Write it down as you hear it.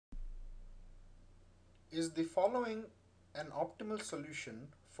Is the following an optimal solution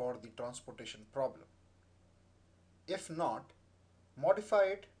for the transportation problem? If not, modify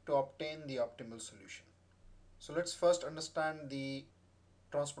it to obtain the optimal solution. So let's first understand the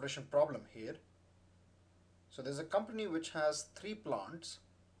transportation problem here. So there's a company which has three plants,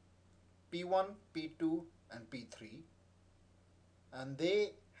 P1, P2 and P3, and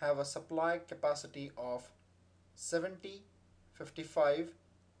they have a supply capacity of 70, 55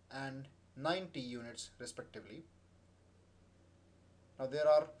 and 90 units respectively. Now there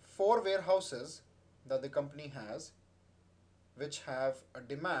are four warehouses that the company has which have a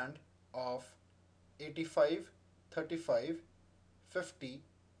demand of 85, 35, 50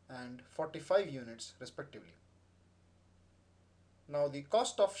 and 45 units respectively. Now the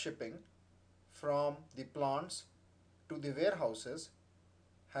cost of shipping from the plants to the warehouses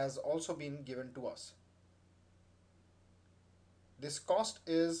has also been given to us. This cost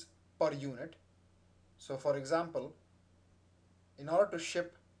is per unit. So for example, in order to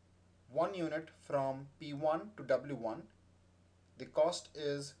ship 1 unit from P1 to W1, the cost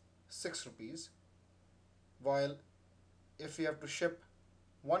is 6 rupees, while if we have to ship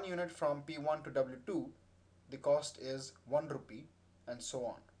 1 unit from P1 to W2, the cost is 1 rupee, and so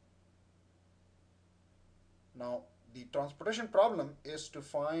on. Now the transportation problem is to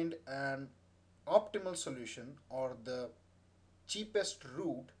find an optimal solution or the cheapest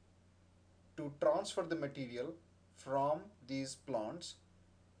route to transfer the material from these plants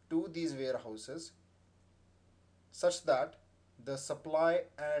to these warehouses such that the supply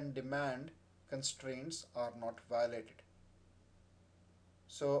and demand constraints are not violated.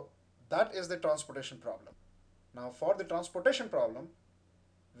 So that is the transportation problem. Now for the transportation problem,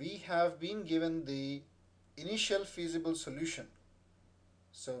 we have been given the initial feasible solution.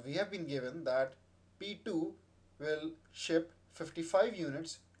 So we have been given that P2 will ship 55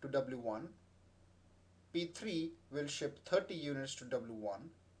 units to W1, P3 will ship 30 units to W1,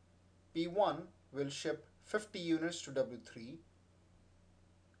 P1 will ship 50 units to W3,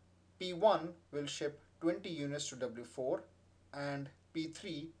 P1 will ship 20 units to W4, and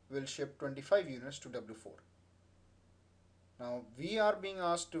P3 will ship 25 units to W4. Now we are being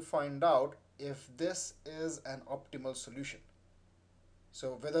asked to find out if this is an optimal solution.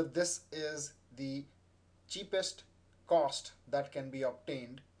 So whether this is the cheapest cost that can be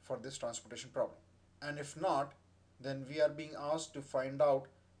obtained for this transportation problem. And if not, then we are being asked to find out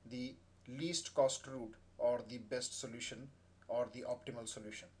the least cost route or the best solution or the optimal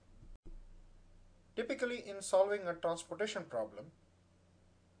solution. Typically in solving a transportation problem,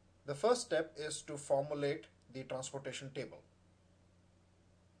 the first step is to formulate the transportation table.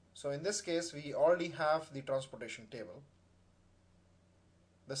 So in this case, we already have the transportation table.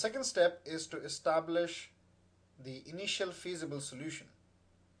 The second step is to establish the initial feasible solution.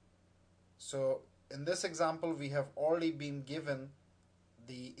 So in this example, we have already been given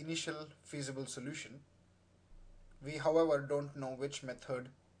the initial feasible solution. We, however, don't know which method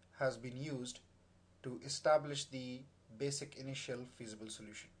has been used to establish the basic initial feasible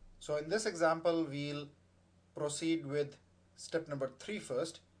solution. So in this example, we'll proceed with step number 3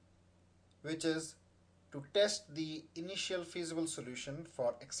 first, which is to test the initial feasible solution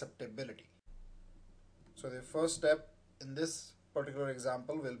for acceptability. So the first step in this particular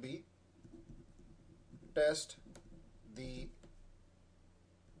example will be test the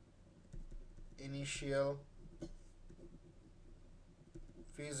initial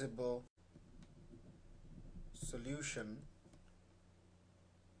feasible solution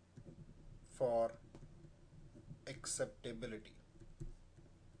for acceptability.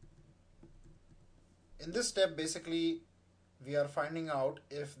 In this step, basically, we are finding out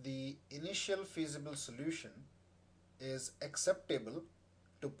if the initial feasible solution is acceptable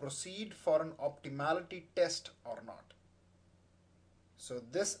to proceed for an optimality test or not. So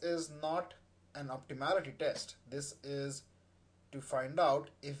this is not an optimality test. This is to find out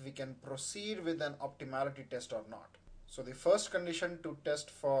if we can proceed with an optimality test or not. So the first condition to test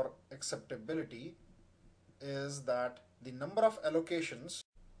for acceptability is that the number of allocations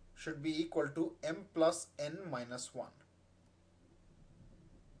should be equal to m plus n minus 1.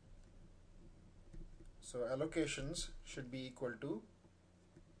 So allocations should be equal to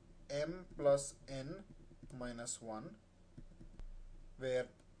m plus n minus 1, where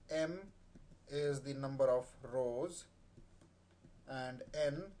m is the number of rows and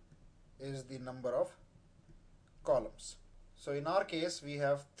n is the number of columns. So in our case, we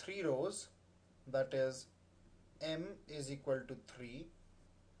have 3 rows, that is m is equal to 3,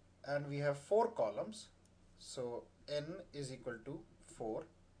 and we have 4 columns, so n is equal to 4.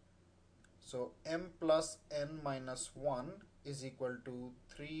 So m plus n minus 1 is equal to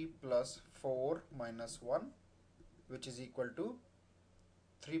 3 plus 4 minus 1, which is equal to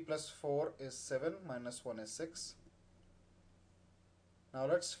 3 plus 4 is 7 minus 1 is 6. Now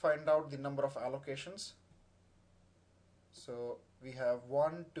let's find out the number of allocations. So we have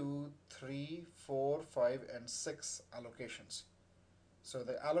 1, 2, 3, 4, 5 and 6 allocations. So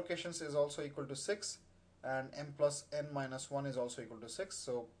the allocations is also equal to 6 and m plus n minus 1 is also equal to 6.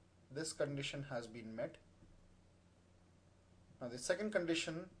 So this condition has been met. Now the second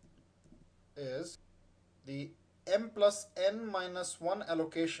condition is the m plus n minus 1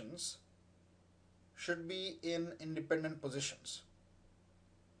 allocations should be in independent positions.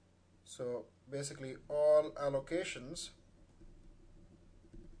 So basically all allocations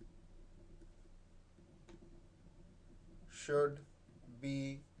should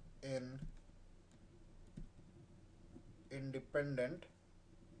be in independent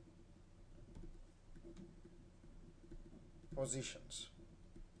positions.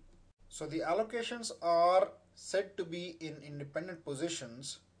 So the allocations are said to be in independent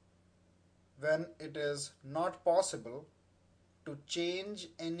positions when it is not possible to change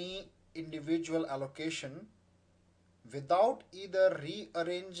any individual allocation without either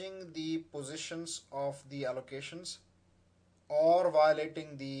rearranging the positions of the allocations or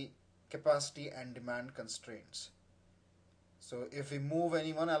violating the capacity and demand constraints. So if we move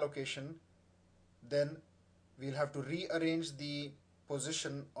any one allocation, then we'll have to rearrange the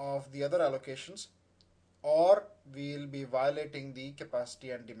position of the other allocations, or we'll be violating the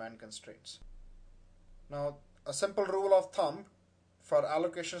capacity and demand constraints. Now, a simple rule of thumb for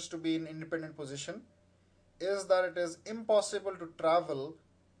allocations to be in independent position is that it is impossible to travel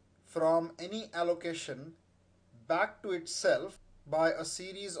from any allocation back to itself by a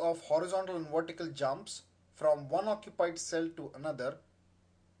series of horizontal and vertical jumps from one occupied cell to another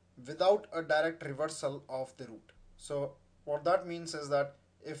without a direct reversal of the route. So what that means is that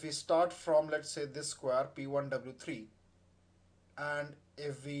if we start from, let's say, this square P1W3, and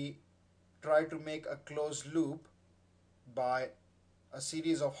if we try to make a closed loop by a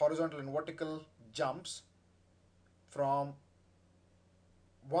series of horizontal and vertical jumps from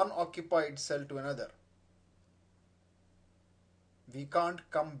one occupied cell to another, we can't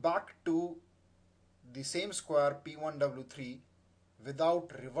come back to the same square P1W3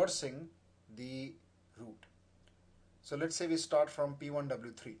 without reversing the route. So let's say we start from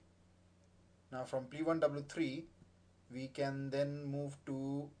P1W3. Now from P1W3 we can then move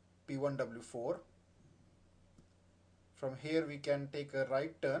to P1W4. From here we can take a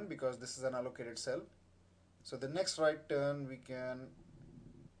right turn because this is an allocated cell. So the next right turn we can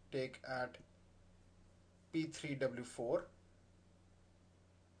take at P3W4.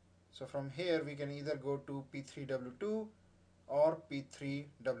 So from here we can either go to P3W2 or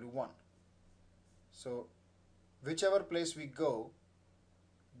P3W1. So whichever place we go,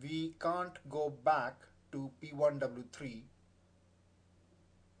 we can't go back to P1W3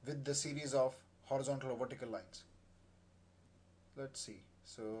 with the series of horizontal or vertical lines. Let's see.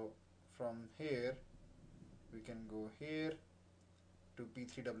 So from here we can go here to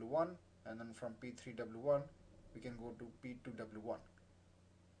P3W1, and then from P3W1 we can go to P2W1.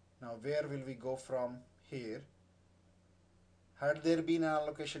 Now where will we go from here? Had there been an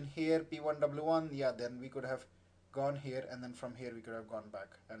allocation here P1W1, yeah, then we could have gone here, and then from here we could have gone back,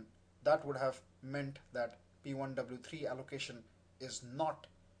 and that would have meant that P1W3 allocation is not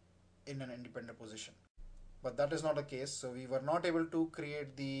in an independent position. But that is not the case, so we were not able to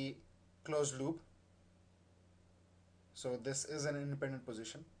create the closed loop. So this is an independent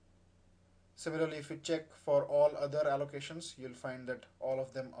position. Similarly, if you check for all other allocations, you'll find that all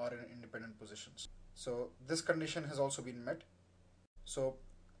of them are in independent positions. So this condition has also been met. So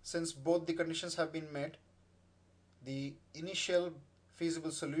since both the conditions have been met, the initial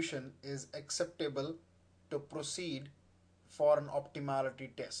feasible solution is acceptable to proceed for an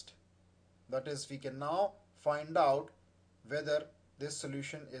optimality test. That is, we can now find out whether this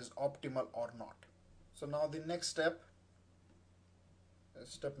solution is optimal or not. So now the next step is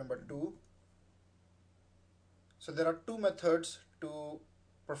step number 2. So there are two methods to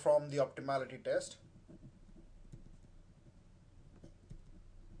perform the optimality test.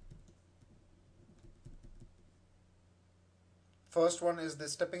 First one is the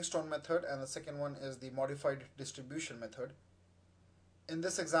stepping stone method, and the second one is the modified distribution method. In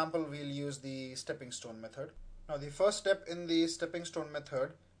this example, we'll use the stepping stone method. Now the first step in the stepping stone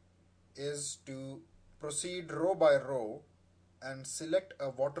method is to proceed row by row and select a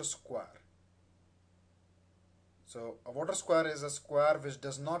water square. So a water square is a square which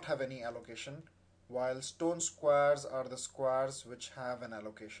does not have any allocation, while stone squares are the squares which have an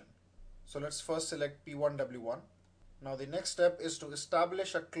allocation. So let's first select P1W1. Now the next step is to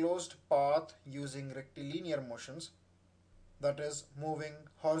establish a closed path using rectilinear motions, that is moving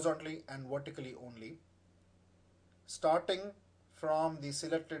horizontally and vertically only, starting from the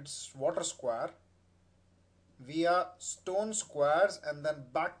selected water square via stone squares and then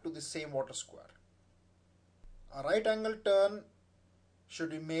back to the same water square. A right angle turn should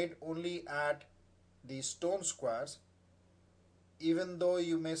be made only at the stone squares, even though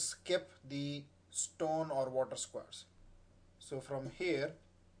you may skip the stone or water squares. So from here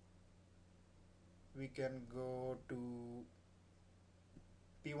we can go to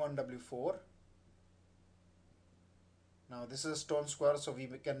P1W4. Now this is a stone square, so we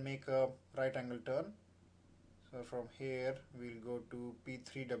can make a right angle turn. So from here we'll go to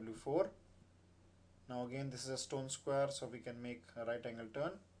P3W4. Now again this is a stone square, so we can make a right angle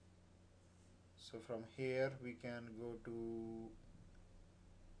turn. So from here we can go to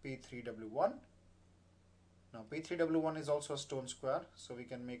P3W1. Now P3W1 is also a stone square, so we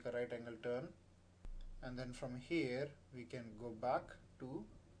can make a right angle turn. And then from here we can go back to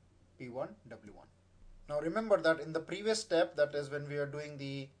P1W1. Now remember that in the previous step, that is when we are doing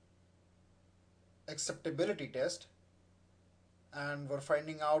the acceptability test and we're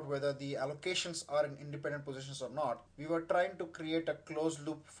finding out whether the allocations are in independent positions or not, we were trying to create a closed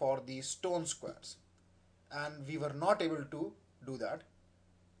loop for the stone squares, and we were not able to do that,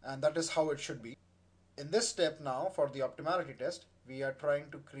 and that is how it should be. In this step now, for the optimality test, we are trying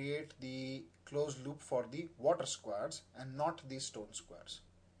to create the closed loop for the water squares and not the stone squares.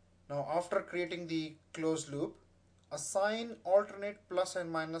 Now after creating the closed loop, assign alternate plus and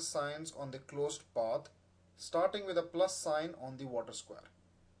minus signs on the closed path, starting with a plus sign on the water square.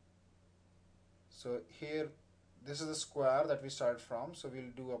 So here, this is the square that we started from, so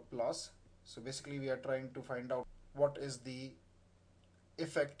we'll do a plus. So basically we are trying to find out what is the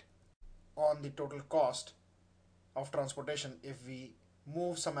effect on the total cost of transportation if we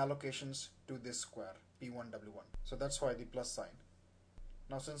move some allocations to this square P1W1. So that's why the plus sign.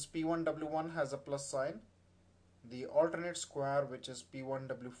 Now since P1W1 has a plus sign, the alternate square, which is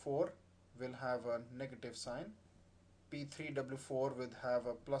P1W4, will have a negative sign, P3W4 will have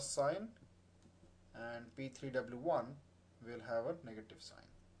a plus sign, and P3W1 will have a negative sign.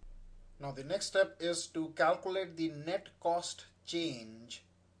 Now the next step is to calculate the net cost change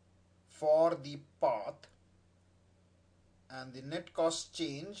for the path, and the net cost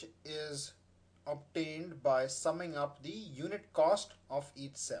change is obtained by summing up the unit cost of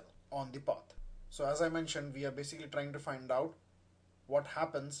each cell on the path. So as I mentioned, we are basically trying to find out what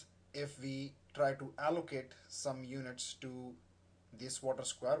happens if we try to allocate some units to this water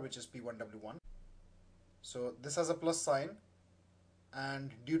square, which is P1W1. So this has a plus sign,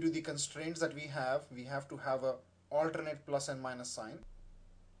 and due to the constraints that we have to have a alternate plus and minus sign.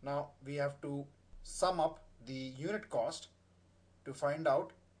 Now we have to sum up the unit cost to find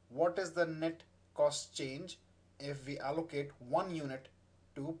out what is the net cost change if we allocate 1 unit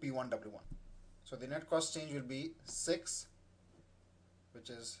to P1W1. So the net cost change will be 6, which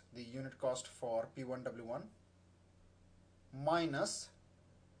is the unit cost for P1W1, minus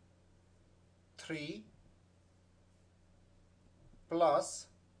 3 plus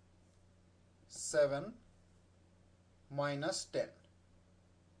 7 minus 10.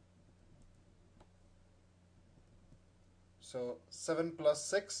 So 7 plus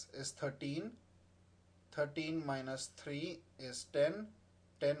 6 is 13, 13 minus 3 is 10,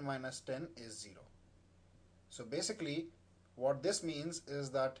 10 minus 10 is 0. So basically what this means is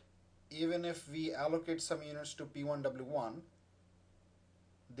that even if we allocate some units to P1W1,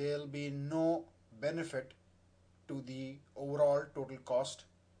 there will be no benefit to the overall total cost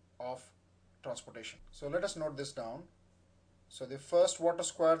of transportation. So let us note this down. So the first water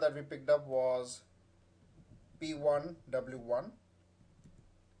square that we picked up was P1W1.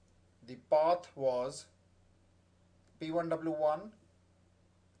 The path was P1W1,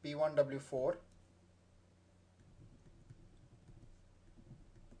 P1W4,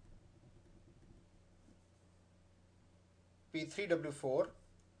 P3W4,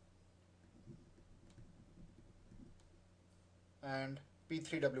 and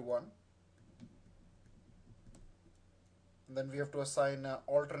P3W1. And then we have to assign an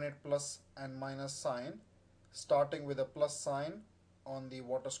alternate plus and minus sign, starting with a plus sign on the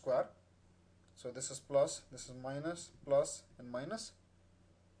water square. So this is plus, this is minus, plus and minus.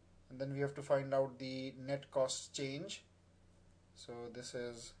 And then we have to find out the net cost change. So this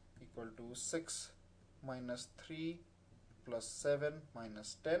is equal to 6 minus 3 plus 7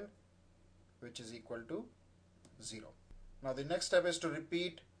 minus 10, which is equal to 0. Now the next step is to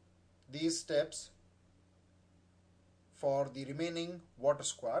repeat these steps for the remaining water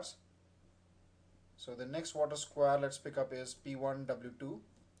squares. So the next water square let's pick up is P1 W2.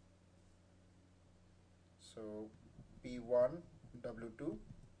 So P1 W2.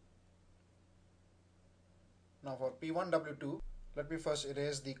 Now for P1 W2, let me first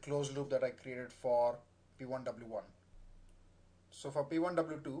erase the closed loop that I created for P1 W1. So for P1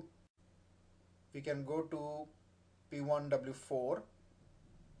 W2, we can go to P1 W4,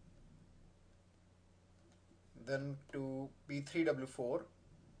 then to P3 W4,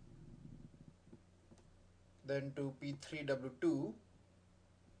 then to P3 W2,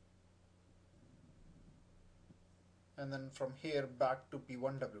 and then from here back to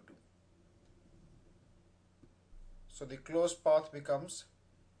P1 W2. So the closed path becomes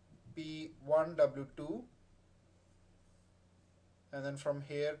P1 W2, and then from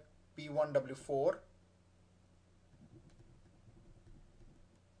here P1 W4,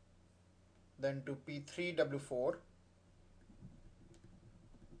 then to P3 W4,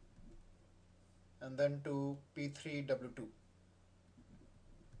 and then to P3 W2.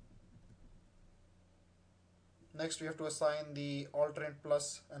 Next we have to assign the alternate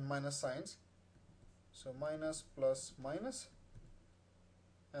plus and minus signs. So minus, plus, minus.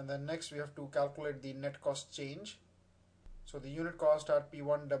 And then next we have to calculate the net cost change. So the unit cost at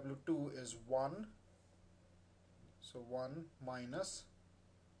P1 W2 is 1. So 1 minus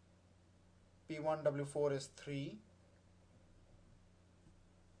P1 W4 is 3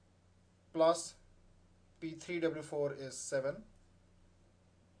 plus P3 W4 is 7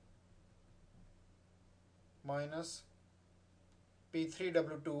 minus P3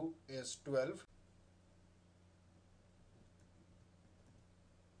 W2 is 12.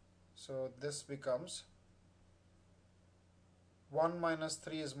 So this becomes 1 minus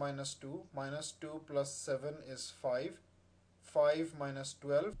 3 is minus 2, minus 2 plus 7 is 5, 5 minus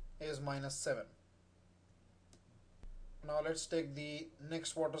 12 is minus 7. Now let's take the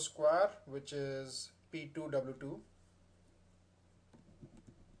next water square, which is P2 W2.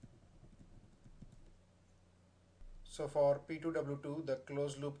 So for P2 W2, the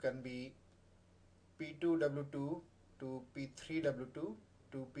closed loop can be P2 W2 to P3 W2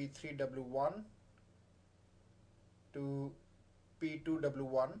 to P3 W1 to P2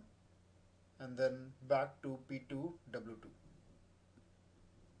 W1 and then back to P2 W2.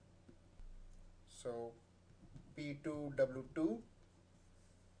 So P2 W2,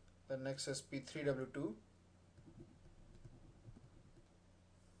 the next is P3 W2,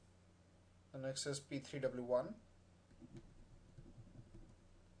 the next is P3 W1,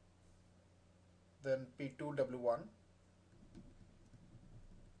 then P2 W1.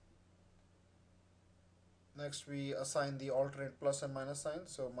 Next we assign the alternate plus and minus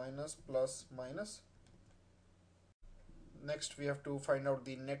signs, so minus, plus, minus. Next we have to find out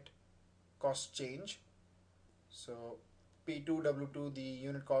the net cost change. So P2 W2, the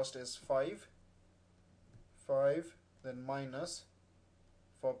unit cost is 5, then minus.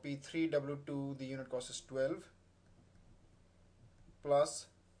 For P3 W2, the unit cost is 12, plus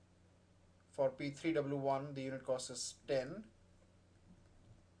for P3 W1, the unit cost is 10,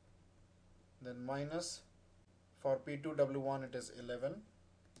 then minus. For P2 W1, it is 11.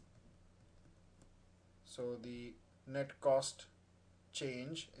 So the net cost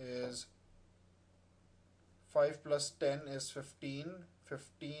change is 5 plus 10 is 15,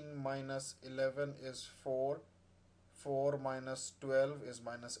 15 minus 11 is 4, 4 minus 12 is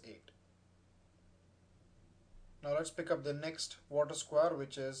minus 8. Now let's pick up the next water square,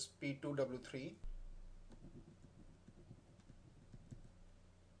 which is P2 W3.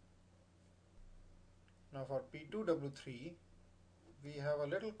 Now for P2 W3, we have a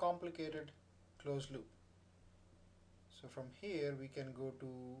little complicated closed loop. So from here we can go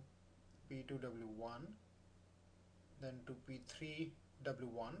to P2 W1, then to P3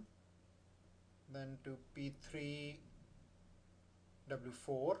 W1, then to P3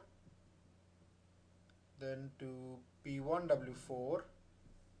 W4, then to P1 W4,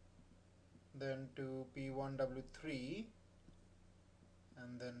 then to P1 W3,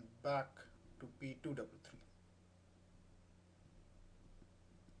 and then back to P2 W3.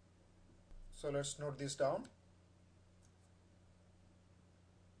 So let's note this down.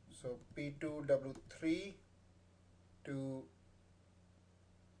 So P2 W3 to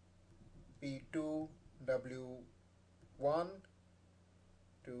P2 W1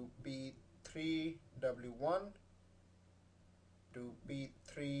 to P3 W1 to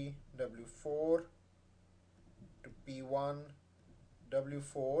P3 W4 to P1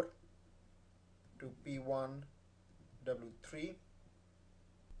 W4 to P1 W3.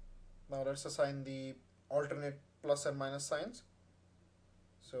 Now let's assign the alternate plus and minus signs.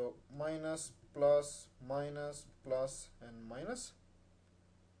 So minus, plus, minus, plus, and minus.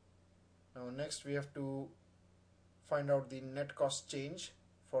 Now next we have to find out the net cost change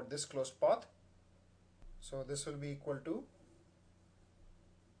for this closed path. So this will be equal to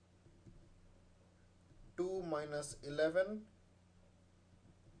 2 minus 11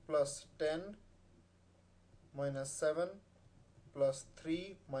 plus 10 minus 7 plus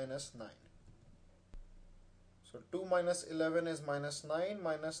 3 minus 9. So 2 minus 11 is minus 9,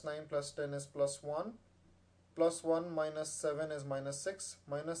 minus 9 plus 10 is plus 1, plus 1 minus 7 is minus 6,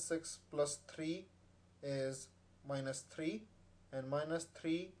 minus 6 plus 3 is minus 3, and minus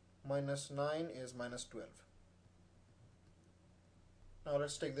 3 minus 9 is minus 12. Now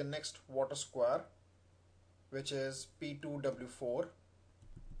let's take the next water square, which is P2W4.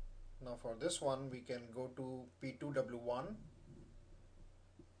 Now for this one we can go to P2W1,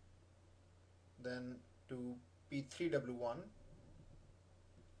 then to P3W1,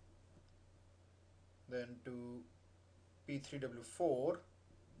 then to P3W4,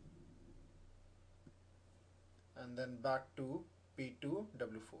 and then back to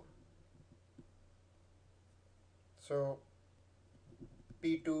P2W4. So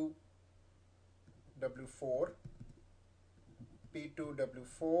P2W4,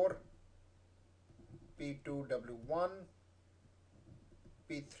 P2W4, P2W1,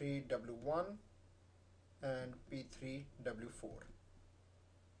 P3W1, and P3W4.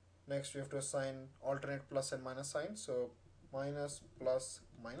 Next we have to assign alternate plus and minus sign, so minus, plus,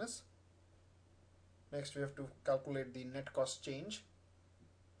 minus. Next we have to calculate the net cost change.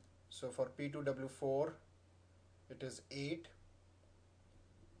 So for P2W4 it is 8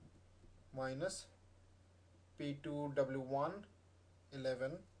 minus P2W1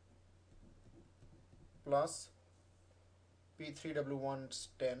 11 plus P3W1 is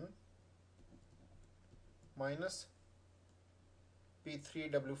 10 minus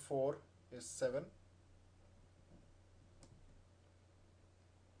P3W4 is 7.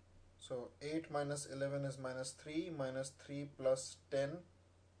 So 8 minus 11 is minus 3, minus 3 plus 10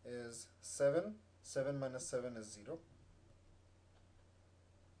 is 7, 7 minus 7 is 0.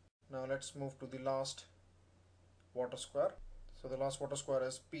 Now let's move to the last water square. So the last water square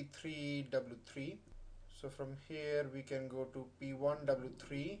is P3W3. So from here we can go to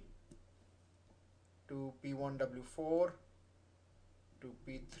P1W3 to P1W4 to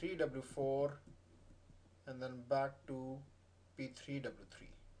P3W4 and then back to P3W3.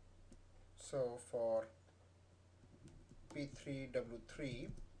 So for P3W3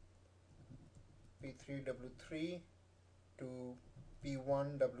 to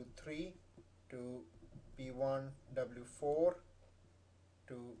P1W3 to P1W4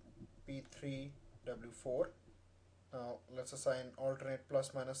 to P3W4. Now let's assign alternate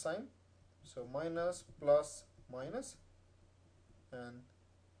plus minus sign. So minus, plus, minus, and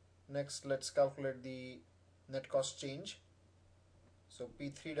next let's calculate the net cost change. So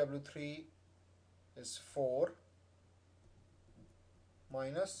P3W3 is 4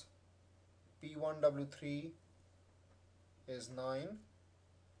 minus P1W3 is 9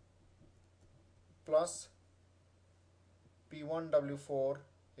 plus P1W4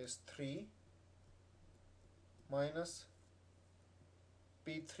 is 3 minus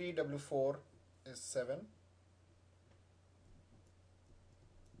P3W4 is 7.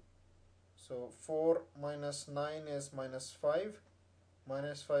 So 4 minus 9 is minus 5,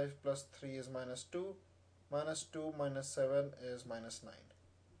 minus 5 plus 3 is minus 2, minus 2 minus 7 is minus 9.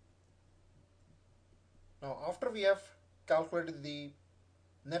 Now after we have calculated the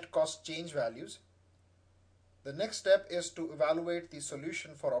net cost change values, the next step is to evaluate the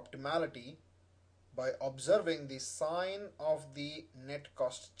solution for optimality by observing the sign of the net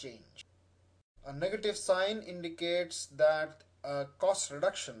cost change. A negative sign indicates that a cost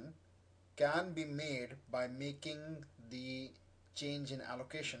reduction can be made by making the change in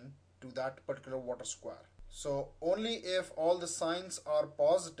allocation to that particular water square. So only if all the signs are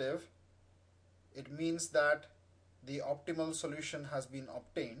positive, it means that the optimal solution has been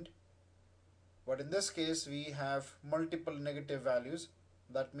obtained. But in this case we have multiple negative values.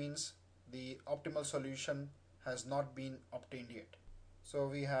 That means the optimal solution has not been obtained yet. So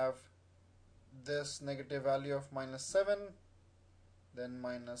we have this negative value of minus 7, then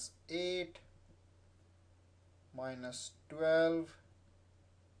minus 8, minus 12,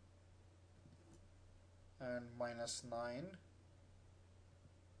 and minus 9.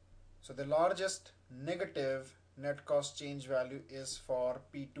 So the largest negative net cost change value is for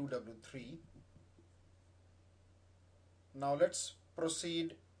P2W3. Now let's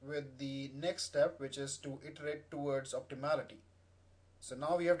proceed with the next step, which is to iterate towards optimality. So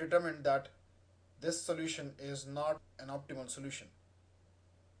now we have determined that this solution is not an optimal solution.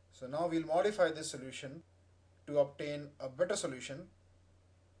 So now we'll modify this solution to obtain a better solution,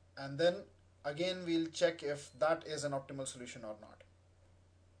 and then again we'll check if that is an optimal solution or not.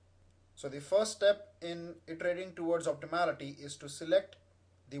 So the first step in iterating towards optimality is to select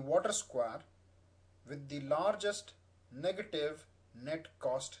the water square with the largest negative net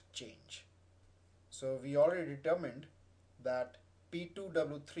cost change. So we already determined that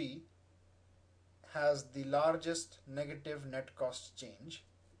P2W3 has the largest negative net cost change.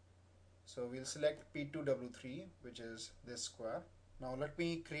 So we'll select P2W3, which is this square. Now let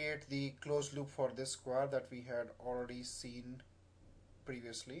me create the closed loop for this square that we had already seen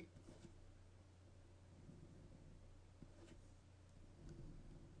previously.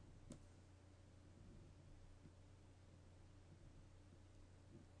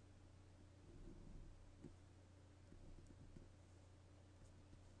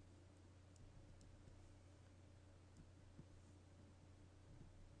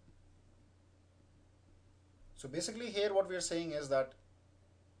 So basically here what we are saying is that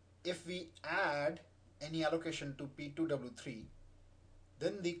if we add any allocation to P2W3,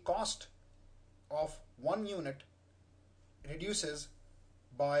 then the cost of 1 unit reduces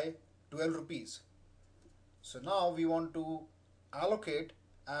by 12 rupees. So now we want to allocate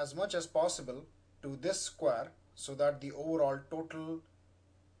as much as possible to this square so that the overall total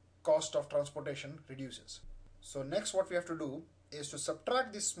cost of transportation reduces. So next what we have to do is to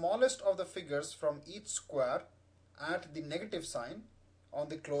subtract the smallest of the figures from each square at the negative sign on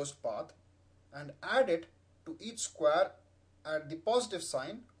the closed path and add it to each square at the positive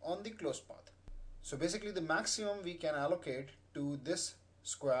sign on the closed path. So basically the maximum we can allocate to this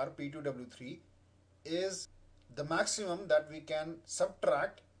square P2W3 is the maximum that we can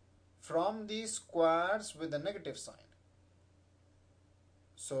subtract from the squares with a negative sign.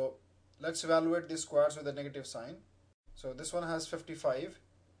 So let's evaluate the squares with a negative sign. So this one has 55,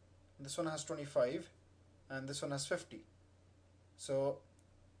 this one has 25, and this one has 50. So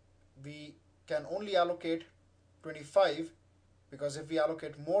we can only allocate 25 because if we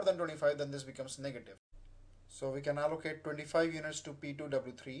allocate more than 25 then this becomes negative. So we can allocate 25 units to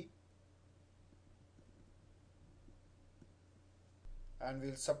P2W3 and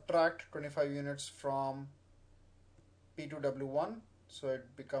we'll subtract 25 units from P2W1, so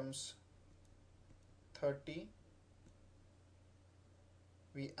it becomes 30.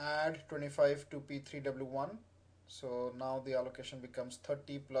 We add 25 to P3W1, so now the allocation becomes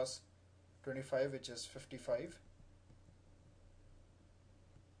 30 plus 25, which is 55.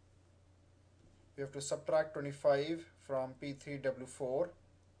 We have to subtract 25 from P3W4,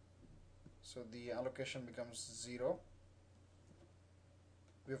 so the allocation becomes 0.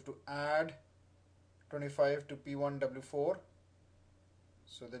 We have to add 25 to P1W4,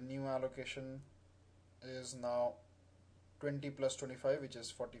 so the new allocation is now 20 plus 25, which is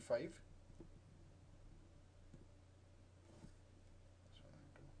 45.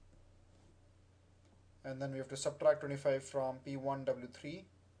 And then we have to subtract 25 from P1W3,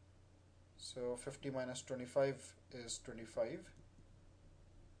 so 50 minus 25 is 25.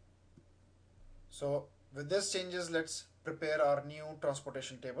 So with this changes, let's prepare our new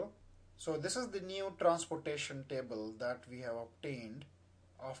transportation table. So this is the new transportation table that we have obtained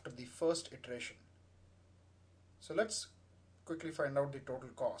after the first iteration. So let's quickly find out the total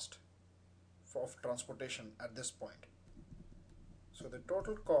cost of transportation at this point. So the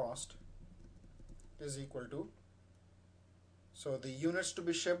total cost is equal to, so the units to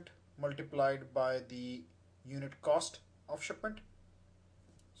be shipped multiplied by the unit cost of shipment.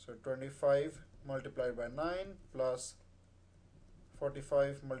 So 25 multiplied by 9 plus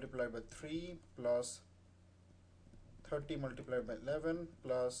 45 multiplied by 3 plus 30 multiplied by 11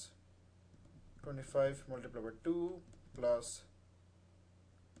 plus 25 multiplied by 2 plus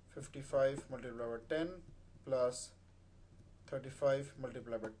 55 multiplied by 10 plus 35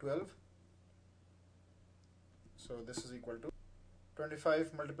 multiplied by 12. So this is equal to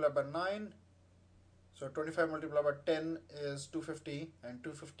 25 multiplied by 9. So 25 multiplied by 10 is 250 and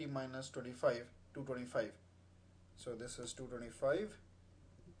 250 minus 25, 225. So this is 225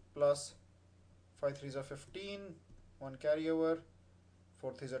 plus 5 3s are 15, 1 carryover,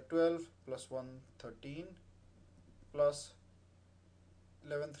 4 3s are 12 plus 1 13 plus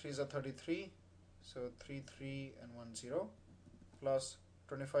 11 3s are 33, so 3 3 and 1 0 plus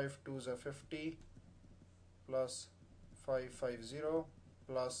 25 2s are 50 plus 5 5 0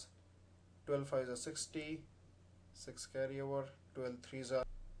 plus 12 5s are 60, 6 carryover, 12 3s are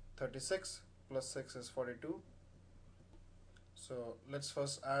 36 plus 6 is 42. So let's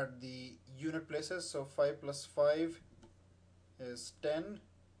first add the unit places. So 5 plus 5 is 10,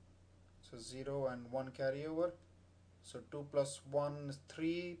 so 0 and 1 carryover. So 2 plus 1 is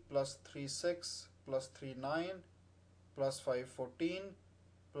 3 plus 3 6 plus 3 9 plus 5 14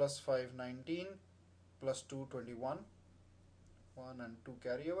 plus 5 19, plus 2 21, 1 and 2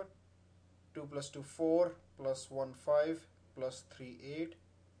 carry over, 2 plus 2 4, plus 1 5, plus 3 8,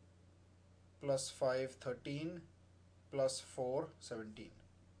 plus 5 13, plus 4 17.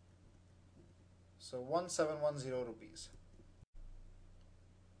 So 1710 rupees.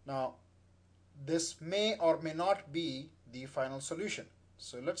 Now this may or may not be the final solution.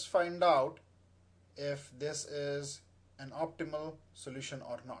 So let's find out if this is an optimal solution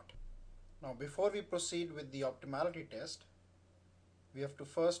or not. Now before we proceed with the optimality test, we have to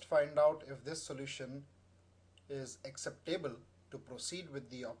first find out if this solution is acceptable to proceed with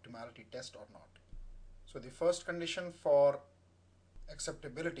the optimality test or not. So the first condition for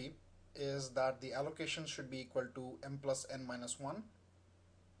acceptability is that the allocation should be equal to m plus n minus 1.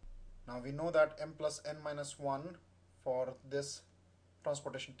 Now we know that m plus n minus 1 for this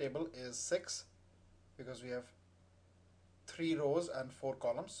transportation table is 6 because we have 3 rows and 4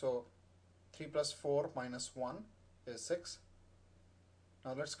 columns. So 3 plus 4 minus 1 is 6.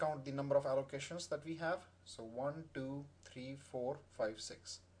 Now let's count the number of allocations that we have. So 1, 2, 3, 4, 5,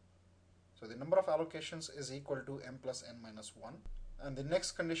 6. So the number of allocations is equal to m plus n minus 1. And the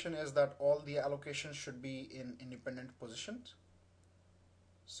next condition is that all the allocations should be in independent positions.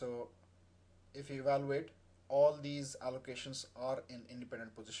 So if you evaluate, all these allocations are in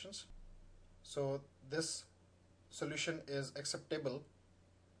independent positions. So this solution is acceptable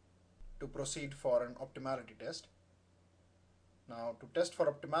to proceed for an optimality test. Now to test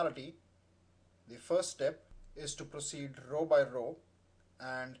for optimality, the first step is to proceed row by row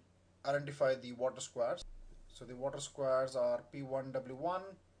and identify the water squares. So the water squares are P1W1,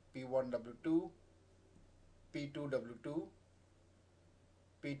 P1W2, P2W2,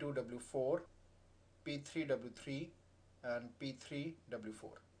 P2W4, P3W3 and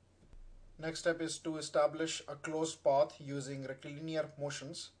P3W4. Next step is to establish a closed path using rectilinear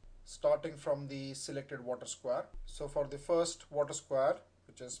motions starting from the selected water square. So for the first water square,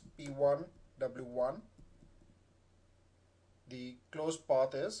 which is P1W1, the closed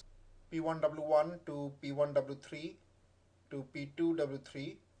path is P1W1 to P1W3 to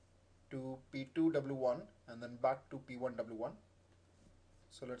P2W3 to P2W1 and then back to P1W1.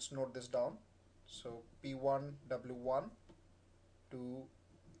 So let's note this down. So P1W1 to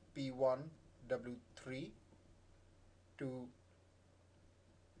P1W3 to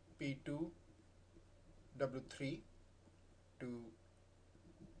P2W3 to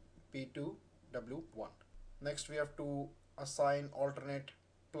P2W1. Next we have to assign alternate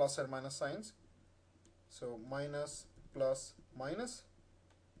plus and minus signs. So minus, plus, minus.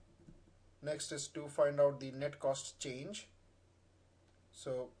 Next is to find out the net cost change.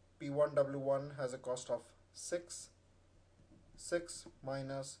 So P1W1 has a cost of 6. 6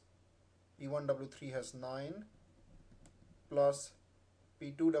 minus P1W3 has 9 plus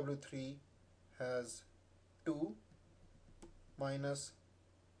P2W3 has 2 minus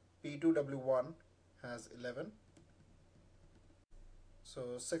P2W1 has 11.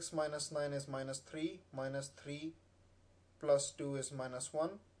 So 6 minus 9 is minus 3, minus 3 plus 2 is minus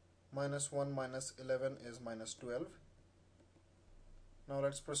 1, minus 1 minus 11 is minus 12. Now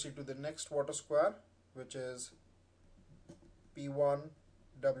let's proceed to the next water square, which is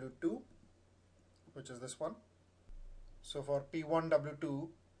P1W2, which is this one. So for P1W2,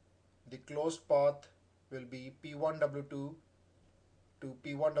 the closed path will be P1W2 to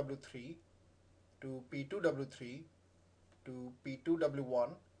P1W3 to P2W3 to P2W1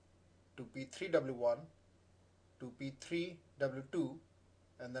 to P3W1 to P3W2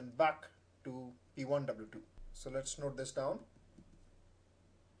 and then back to P1W2. So let's note this down.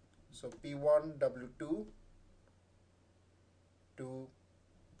 So P1W2 to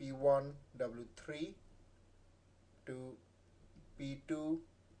P1W3 to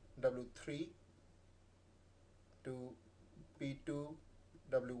P2W3 to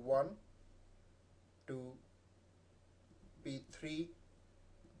P2W1 to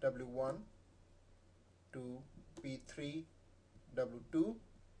P3W1 to P3W2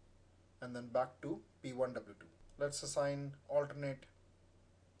 and then back to P1W2. Let's assign alternate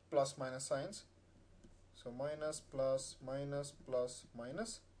plus minus signs. So minus, plus, minus, plus,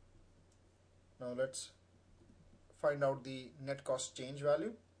 minus. Now let's find out the net cost change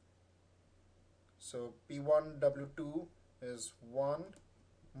value. So P1W2 is 1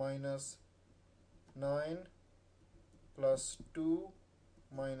 minus 9 plus 2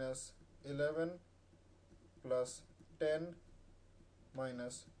 minus 11 plus 10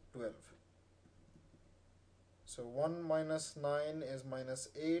 minus 12. So 1 minus 9 is minus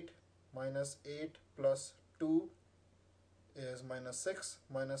 8, minus 8 plus 2 is minus 6,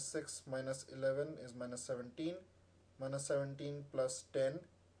 minus 6 minus 11 is minus 17, minus 17 plus 10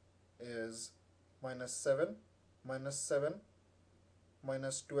 is minus 7, minus 7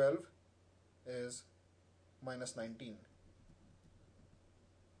 minus 12 is minus 19.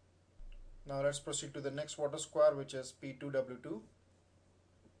 Now let's proceed to the next water square, which is P2W2.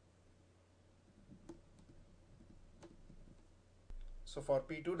 So for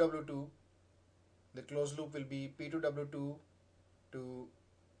P2W2, the closed loop will be P2W2 to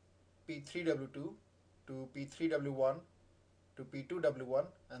P3W2 to P3W1 to P2W1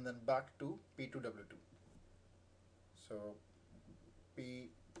 and then back to P2W2. So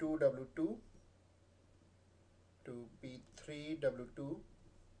P2W2 to P3W2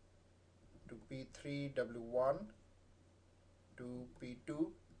 to P3W1 to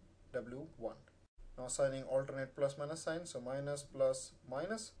P2W1. Now assigning alternate plus minus sign, so minus plus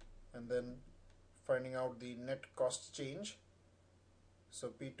minus, and then finding out the net cost change. So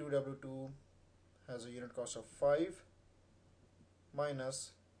P2W2 has a unit cost of 5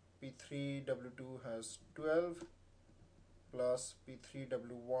 minus P3W2 has 12 plus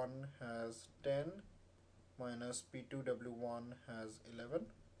P3W1 has 10 minus P2W1 has 11.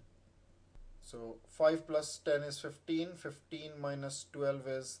 So 5 plus 10 is 15, 15 minus 12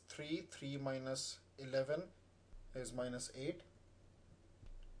 is 3, 3 minus 11 is minus 8.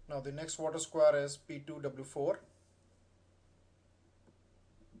 Now the next water square is P2W4.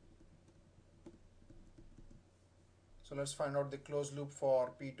 So let's find out the closed loop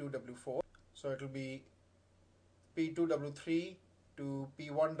for P2W4. So it will be P2W3 to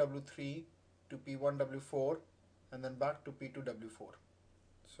P1W3 to P1W4 and then back to P2W4.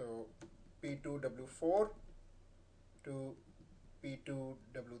 So P2W4 to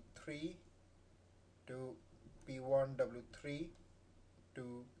P2W3 to P1W3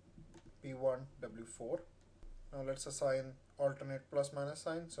 to P1W4. Now let's assign alternate plus minus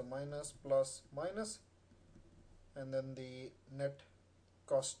sign, so minus plus minus, and then the net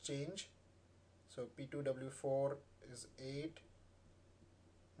cost change. So P2W4 is 8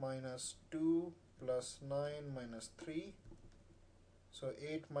 minus 2 plus 9 minus 3. So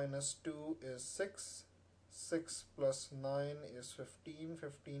 8 minus 2 is 6, 6 plus 9 is 15,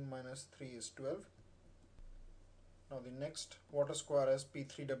 15 minus 3 is 12. Now the next water square is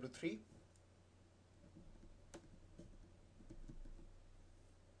P3W3.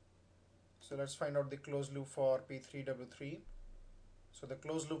 So let's find out the closed loop for P3W3. So the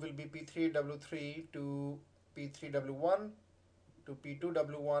closed loop will be P3W3 to P3W1 to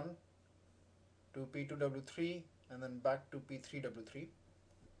P2W1 to P2W3 and then back to P3W3.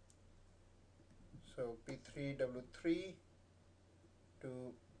 So P3W3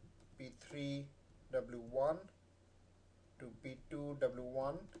 to P3W1 to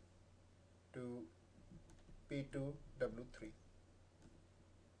P2W1 to P2W3.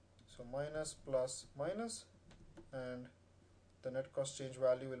 So minus plus minus, and the net cost change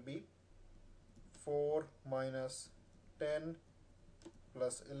value will be 4 minus 10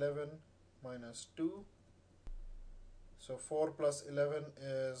 plus 11 minus 2. So 4 plus 11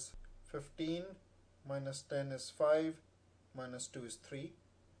 is 15, minus 10 is 5, minus 2 is 3.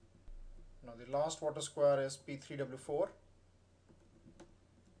 Now the last water square is P3W4.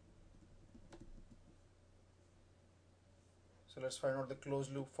 So let's find out the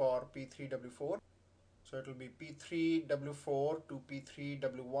closed loop for P3W4. So it will be P3W4 to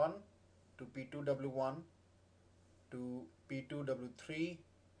P3W1 to P2W1 to P2W3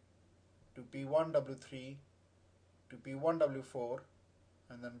 to P1W3 to P1W4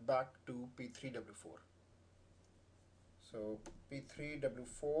 and then back to P3W4. So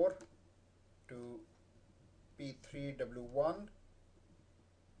P3W4 to P3W1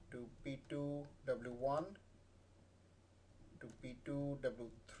 to P2W1 to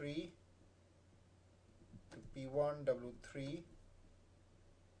P2W3 to P1W3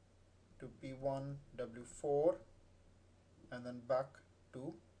 to P1W4 and then back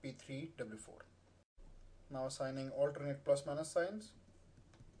to P3W4. Now assigning alternate plus minus signs,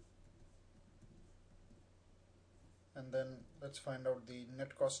 and then let's find out the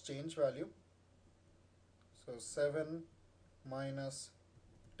net cost change value. So 7 minus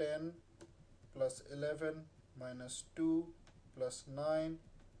 10 plus 11 minus 2 plus 9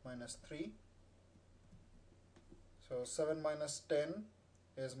 minus 3. So 7 minus 10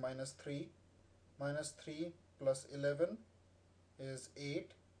 is minus 3, minus 3 plus 11 is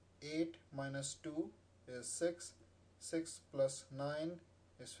 8, 8 minus 2 is 6, 6 plus 9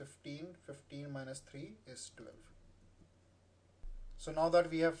 is 15, 15 minus 3 is 12. So now that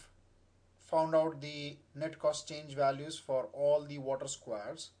we have found out the net cost change values for all the water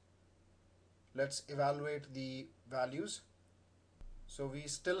squares, let's evaluate the values. So we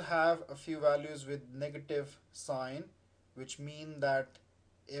still have a few values with negative sign, which mean that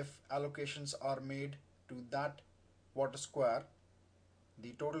if allocations are made to that water square,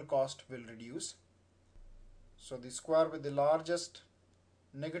 the total cost will reduce. So the square with the largest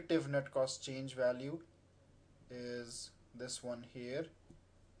negative net cost change value is this one here,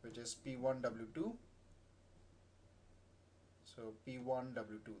 which is P1W2. So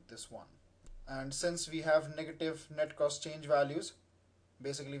P1W2, this one. And since we have negative net cost change values,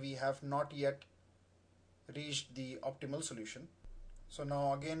 basically we have not yet reached the optimal solution. So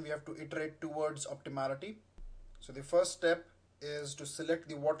now again we have to iterate towards optimality. So the first step is to select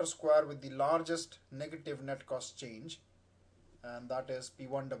the water square with the largest negative net cost change, and that is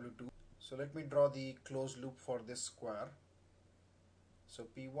P1W2. So let me draw the closed loop for this square. So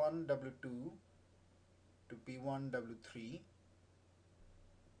P1W2 to P1W3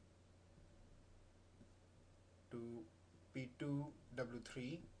 to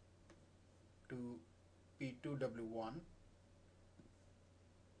P2W3 to P2W1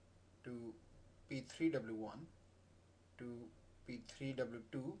 to P3W1 to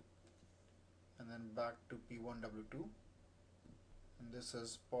P3W2 and then back to P1W2, and this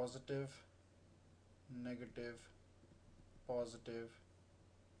is positive, negative, positive,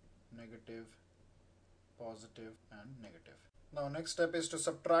 negative, positive and negative. Now next step is to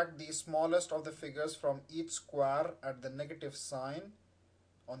subtract the smallest of the figures from each square at the negative sign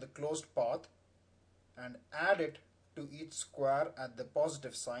on the closed path and add it to each square at the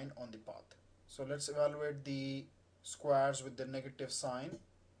positive sign on the path. So let's evaluate the squares with the negative sign.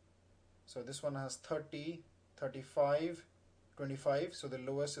 So this one has 30, 35, 25, so the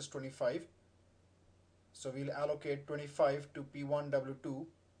lowest is 25. So we'll allocate 25 to P1W2.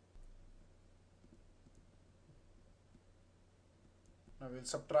 Now we'll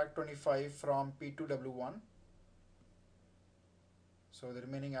subtract 25 from P2W1. So the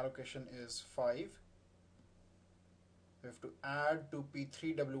remaining allocation is 5. We have to add to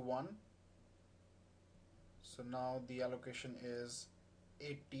P3W1. So now the allocation is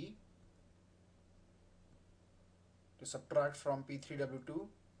 80. To subtract from P3W2.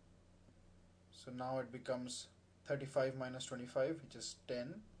 So now it becomes 35 minus 25, which is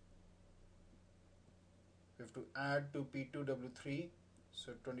 10. We have to add to P2W3.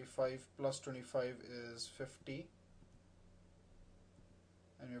 So 25 plus 25 is 50.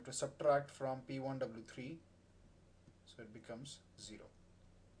 And you have to subtract from P1W3. So it becomes 0.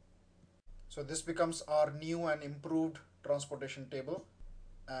 So this becomes our new and improved transportation table.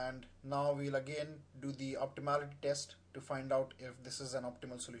 And now we'll again do the optimality test to find out if this is an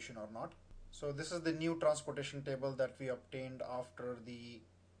optimal solution or not. So this is the new transportation table that we obtained after the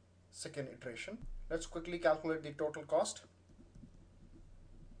second iteration. Let's quickly calculate the total cost.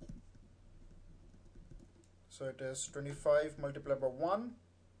 So it is 25 multiplied by 1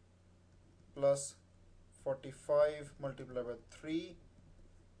 plus 45 multiplied by 3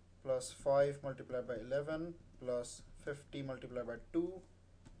 plus 5 multiplied by 11 plus 50 multiplied by 2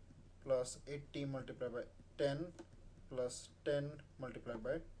 plus 80 multiplied by 10 plus 10 multiplied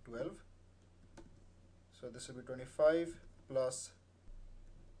by 12. So this will be 25 plus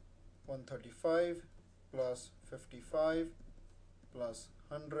 135 plus 55 plus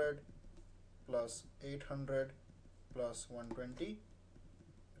 100 plus 800 plus 120,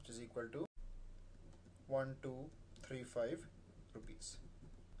 which is equal to 1235 rupees.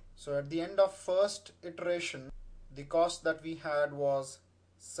 So at the end of first iteration, the cost that we had was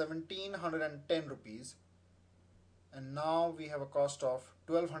 1710 rupees, and now we have a cost of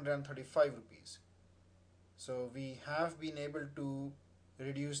 1235 rupees. So we have been able to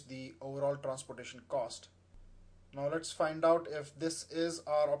reduce the overall transportation cost. Now let's find out if this is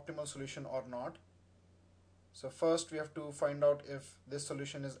our optimal solution or not. So first we have to find out if this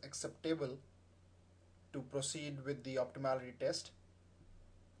solution is acceptable to proceed with the optimality test.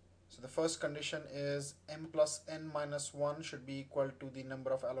 So the first condition is m plus n minus 1 should be equal to the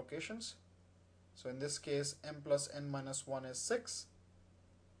number of allocations. So in this case m plus n minus 1 is 6.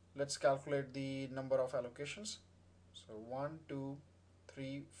 Let's calculate the number of allocations. So 1, 2,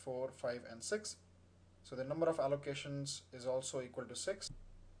 3, 4, 5 and 6. So the number of allocations is also equal to 6.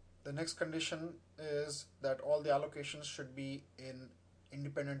 The next condition is that all the allocations should be in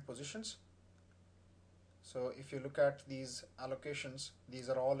independent positions. So if you look at these allocations, these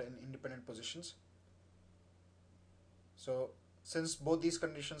are all in independent positions. So since both these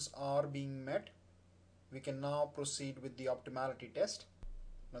conditions are being met, we can now proceed with the optimality test.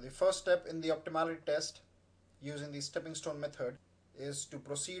 Now the first step in the optimality test using the stepping stone method is to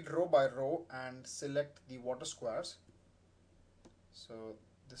proceed row by row and select the water squares. So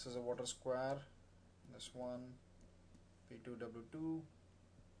this is a water square, this one, P2W2,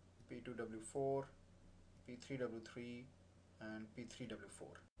 P2W4, P3W3 and P3W4.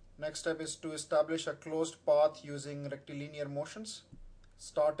 Next step is to establish a closed path using rectilinear motions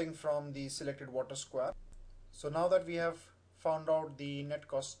starting from the selected water square. So now that we have found out the net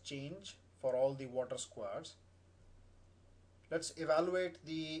cost change for all the water squares, let's evaluate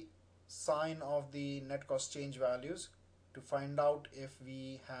the sign of the net cost change values to find out if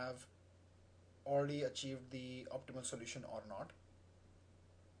we have already achieved the optimal solution or not.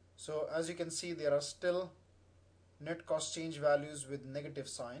 So as you can see, there are still net cost change values with negative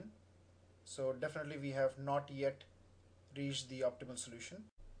sign. So definitely we have not yet reached the optimal solution.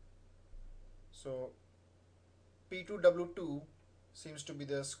 So P2W2 seems to be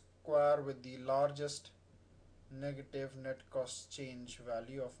the square with the largest negative net cost change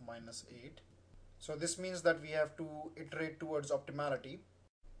value of -8. So this means that we have to iterate towards optimality.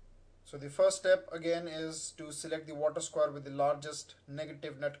 So the first step again is to select the water square with the largest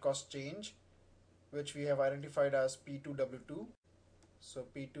negative net cost change, which we have identified as P2W2. So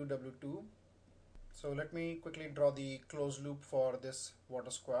P2W2. So let me quickly draw the closed loop for this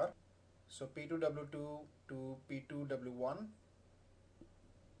water square. So P2W2 to P2W1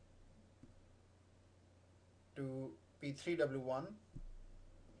 to P3W1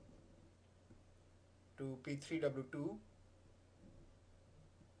 to P3W2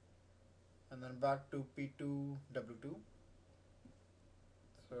 and then back to P2W2.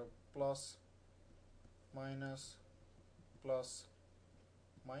 So plus, minus, plus,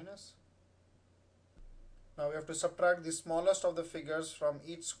 minus. Now we have to subtract the smallest of the figures from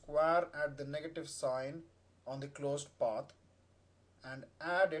each square at the negative sign on the closed path and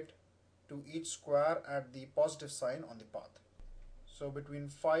add it to each square at the positive sign on the path. So between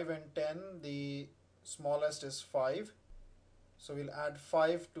 5 and 10, the smallest is 5. So we'll add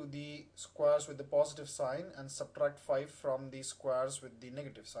 5 to the squares with the positive sign and subtract 5 from the squares with the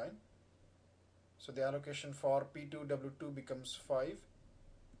negative sign. So the allocation for P2W2 becomes 5.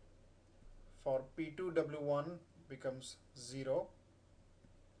 For P2W1 becomes 0.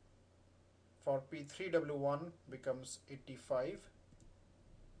 For P3W1 becomes 85.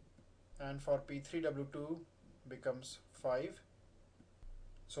 And for P3W2 becomes 5.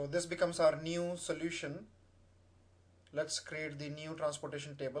 So this becomes our new solution. Let's create the new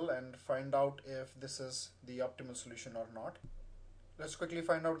transportation table and find out if this is the optimal solution or not. Let's quickly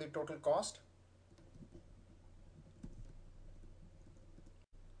find out the total cost.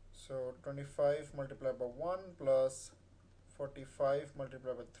 So 25 multiplied by 1 plus 45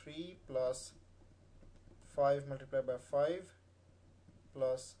 multiplied by 3 plus 5 multiplied by 5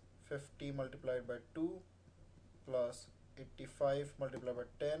 plus 50 multiplied by 2 plus 85 multiplied by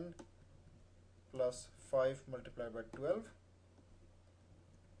 10 plus 5 multiplied by 12,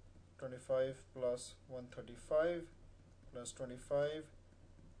 25 plus 135 plus 25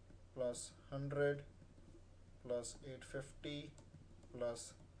 plus 100 plus 850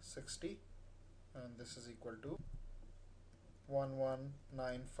 plus 60, and this is equal to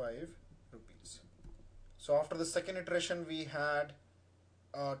 1195 rupees. So after the second iteration, we had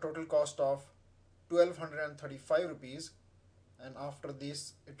a total cost of 1235 rupees, and after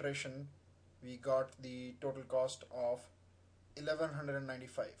this iteration we got the total cost of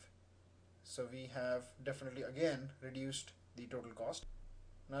 1195. So we have definitely again reduced the total cost.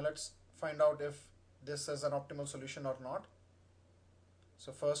 Now let's find out if this is an optimal solution or not.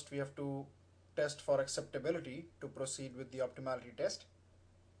 So first we have to test for acceptability to proceed with the optimality test.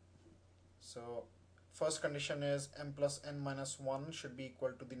 So first condition is m plus n minus 1 should be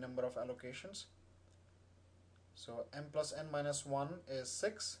equal to the number of allocations. So m plus n minus 1 is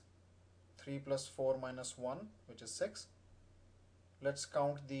 6. 3 plus 4 minus 1, which is 6. Let's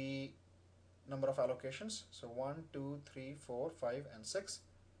count the number of allocations. So 1, 2, 3, 4, 5, and 6.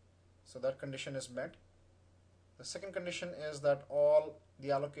 So that condition is met. The second condition is that all the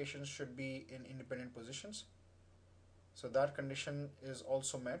allocations should be in independent positions. So that condition is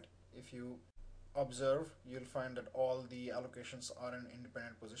also met. If you observe, you'll find that all the allocations are in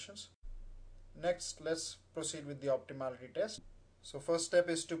independent positions. Next, let's proceed with the optimality test. So first step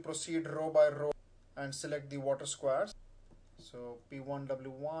is to proceed row by row and select the water squares. So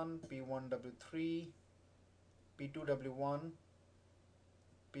P1W1, P1W3, P2W1,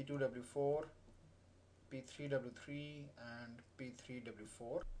 P2W4, P3W3, and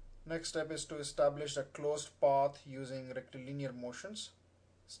P3W4. Next step is to establish a closed path using rectilinear motions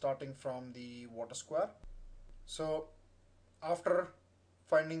starting from the water square. So after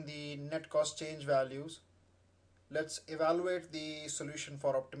finding the net cost change values, let's evaluate the solution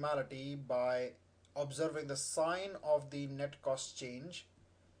for optimality by observing the sign of the net cost change.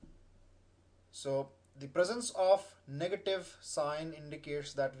 So the presence of negative sign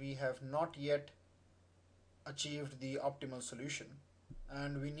indicates that we have not yet achieved the optimal solution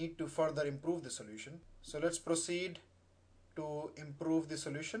and we need to further improve the solution. So let's proceed to improve the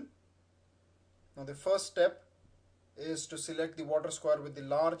solution. Now the first step is to select the water square with the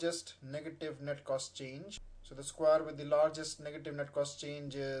largest negative net cost change. So the square with the largest negative net cost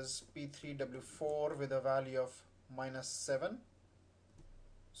change is P3W4 with a value of -7.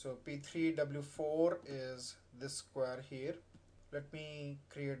 So P3W4 is this square here. Let me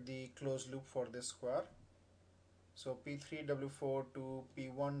create the closed loop for this square. So P3W4 to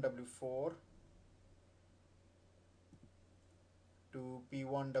P1W4 to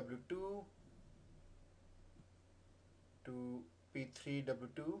P1W2 to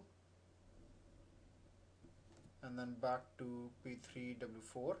P3W2 and then back to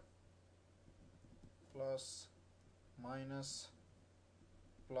P3W4 plus, minus,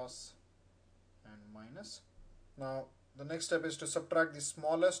 plus and minus. Now the next step is to subtract the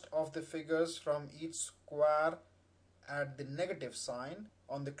smallest of the figures from each square at the negative sign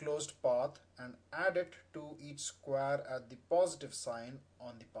on the closed path and add it to each square at the positive sign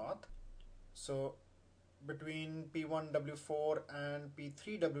on the path. So between P1W4 and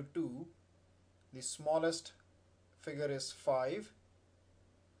P3W2 the smallest figure is 5.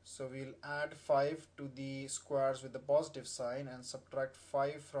 So we'll add 5 to the squares with the positive sign and subtract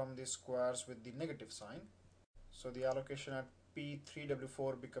 5 from the squares with the negative sign. So the allocation at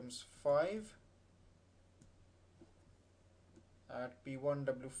P3W4 becomes 5. At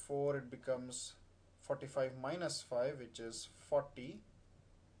P1W4 it becomes 45 minus 5, which is 40.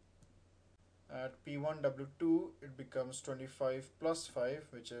 At P1W2 it becomes 25 plus 5,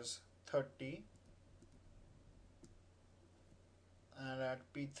 which is 30. And at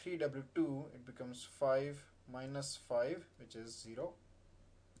P3W2 it becomes 5 minus 5, which is 0.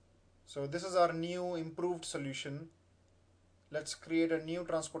 So this is our new improved solution. Let's create a new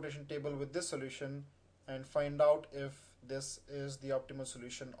transportation table with this solution and find out if this is the optimal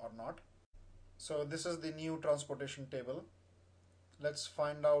solution or not. So this is the new transportation table. Let's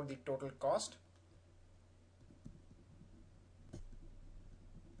find out the total cost.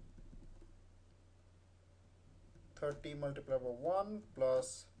 $30 multiplied by 1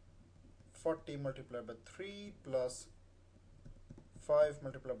 plus 40 multiplied by 3 plus 5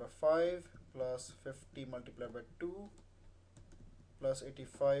 multiplied by 5 plus 50 multiplied by 2 plus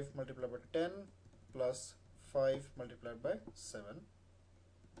 85 multiplied by 10 plus 5 multiplied by 7.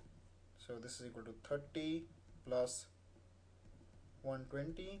 So this is equal to 30 plus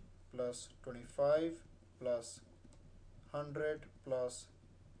 120 plus 25 plus 100 plus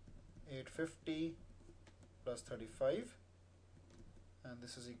 850 plus 35, and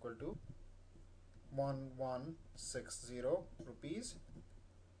this is equal to 1160 rupees.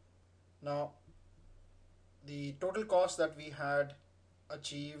 Now the total cost that we had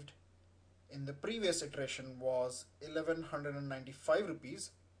achieved in the previous iteration was 1195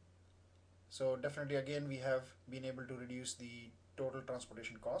 rupees. So definitely again we have been able to reduce the total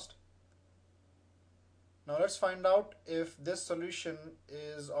transportation cost. Now let's find out if this solution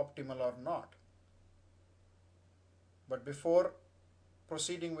is optimal or not. But before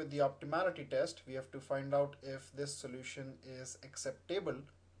proceeding with the optimality test, we have to find out if this solution is acceptable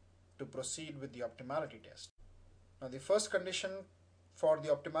to proceed with the optimality test. Now the first condition for the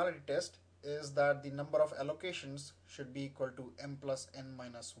optimality test is that the number of allocations should be equal to m plus n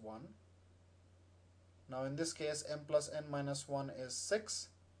minus 1. Now in this case m plus n minus 1 is 6,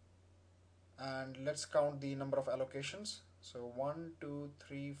 and let's count the number of allocations. So 1, 2,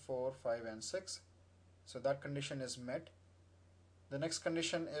 3, 4, 5 and 6. So that condition is met. The next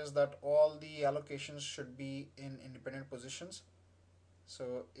condition is that all the allocations should be in independent positions.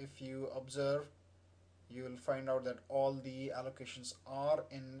 So if you observe, you will find out that all the allocations are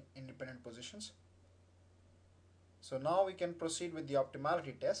in independent positions. So now we can proceed with the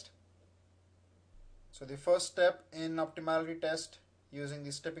optimality test. So the first step in optimality test using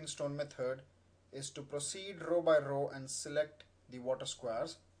the stepping stone method is to proceed row by row and select the water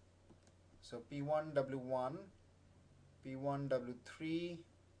squares. So P1W1, P1W3,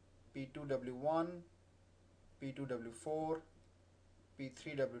 P2W1, P2W4,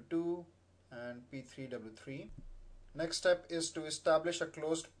 P3W2 and P3W3. Next step is to establish a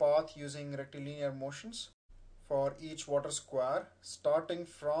closed path using rectilinear motions for each water square starting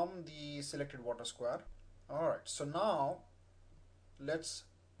from the selected water square. Alright, so now let's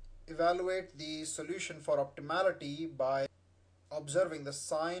evaluate the solution for optimality by observing the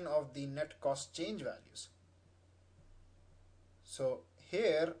sign of the net cost change values. So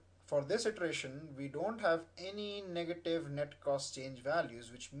here for this iteration we don't have any negative net cost change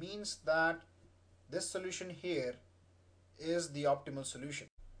values, which means that this solution here is the optimal solution.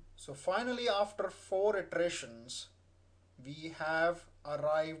 So finally, after 4 iterations, we have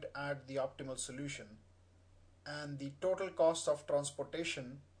arrived at the optimal solution, and the total cost of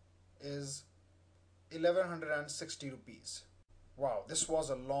transportation is 1160 rupees. Wow, this was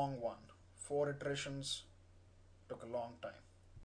a long one. 4 iterations took a long time.